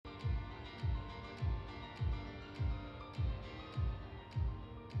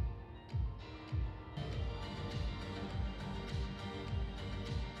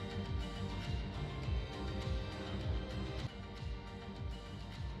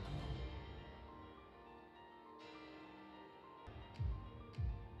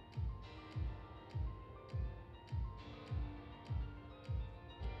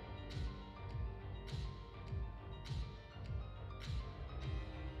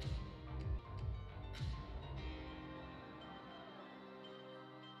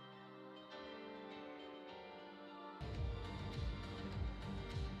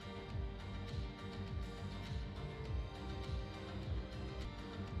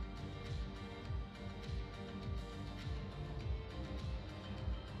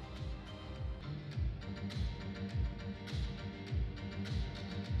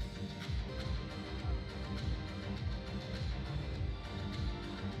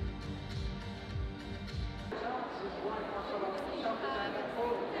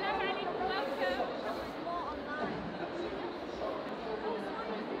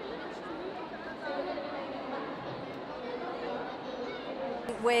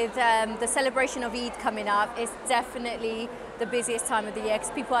With the celebration of Eid coming up, it's definitely the busiest time of the year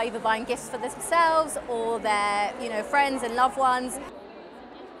because people are either buying gifts for themselves or their, friends and loved ones.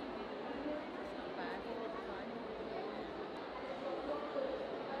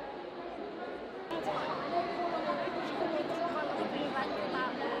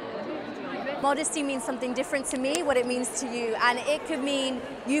 Modesty means something different to me, what it means to you, and it could mean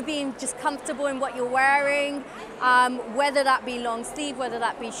you being just comfortable in what you're wearing, whether that be long sleeve, whether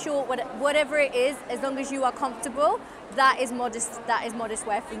that be short, whatever it is, as long as you are comfortable, that is modest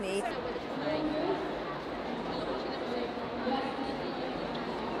wear for me.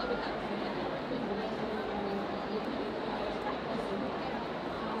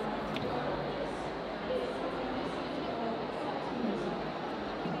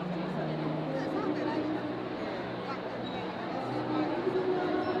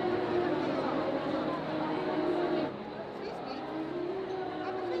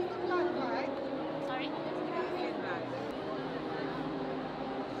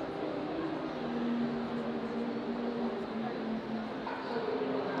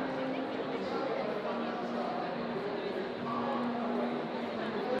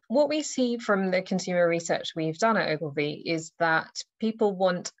 What we see from the consumer research we've done at Ogilvy is that people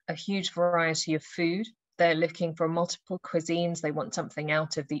want a huge variety of food. They're looking for multiple cuisines. They want something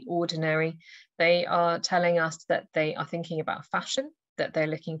out of the ordinary. They are telling us that they are thinking about fashion, that they're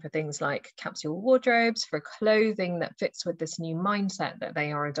looking for things like capsule wardrobes, for clothing that fits with this new mindset that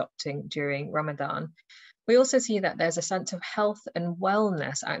they are adopting during Ramadan. We also see that there's a sense of health and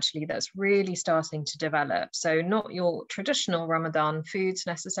wellness actually that's really starting to develop. So not your traditional Ramadan foods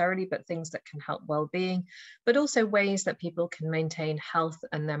necessarily, but things that can help well-being, but also ways that people can maintain health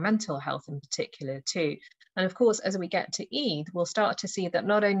and their mental health in particular too. And of course, as we get to Eid, we'll start to see that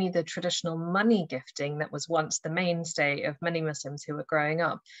not only the traditional money gifting that was once the mainstay of many Muslims who were growing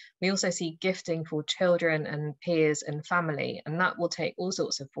up, we also see gifting for children and peers and family, and that will take all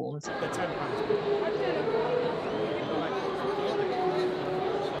sorts of forms.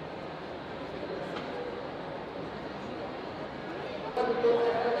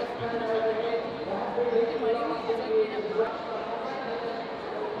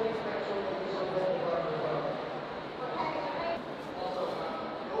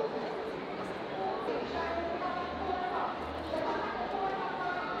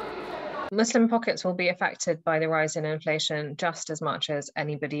 Muslim pockets will be affected by the rise in inflation just as much as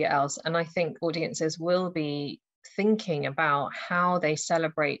anybody else. And I think audiences will be thinking about how they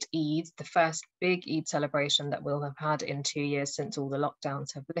celebrate Eid, the first big Eid celebration that we'll have had in 2 years since all the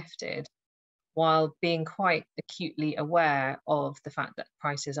lockdowns have lifted, while being quite acutely aware of the fact that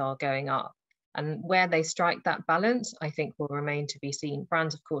prices are going up. And where they strike that balance, I think will remain to be seen.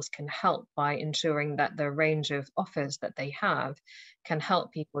 Brands, of course, can help by ensuring that the range of offers that they have can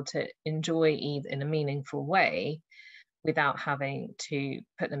help people to enjoy Eid in a meaningful way without having to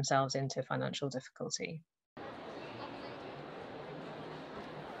put themselves into financial difficulty.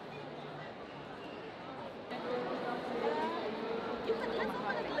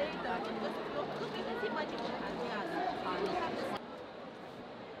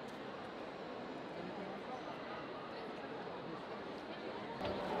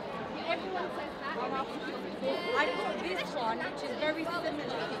 I got this one, which is very similar.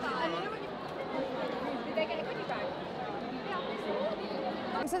 Did they get a goodie bag?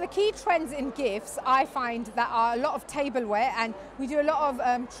 So the key trends in gifts, I find that are a lot of tableware, and we do a lot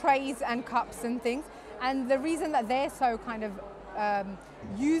of trays and cups and things. And the reason that they're so kind of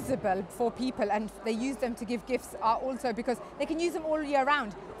usable for people and they use them to give gifts are also because they can use them all year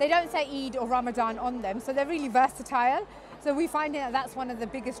round. They don't say Eid or Ramadan on them, so they're really versatile. So we find that that's one of the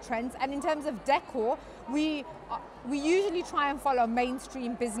biggest trends. And in terms of decor, we usually try and follow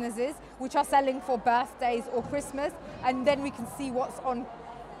mainstream businesses which are selling for birthdays or Christmas, and then we can see what's on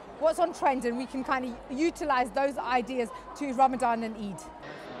trend, and we can kind of utilize those ideas to Ramadan and Eid. So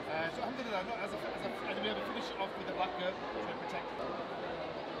alhamdulillah, as we have to finish off with the black girl to protect.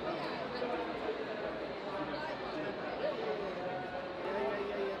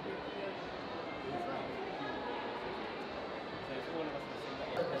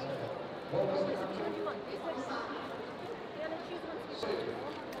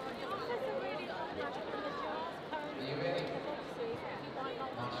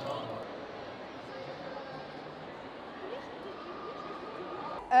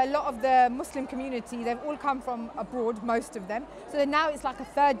 a lot of the Muslim community, they've all come from abroad, most of them. So now it's like a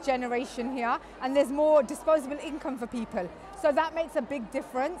third generation here, and there's more disposable income for people. So that makes a big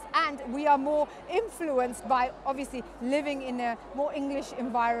difference, and we are more influenced by obviously living in a more English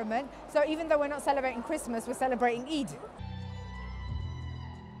environment. So even though we're not celebrating Christmas, we're celebrating Eid.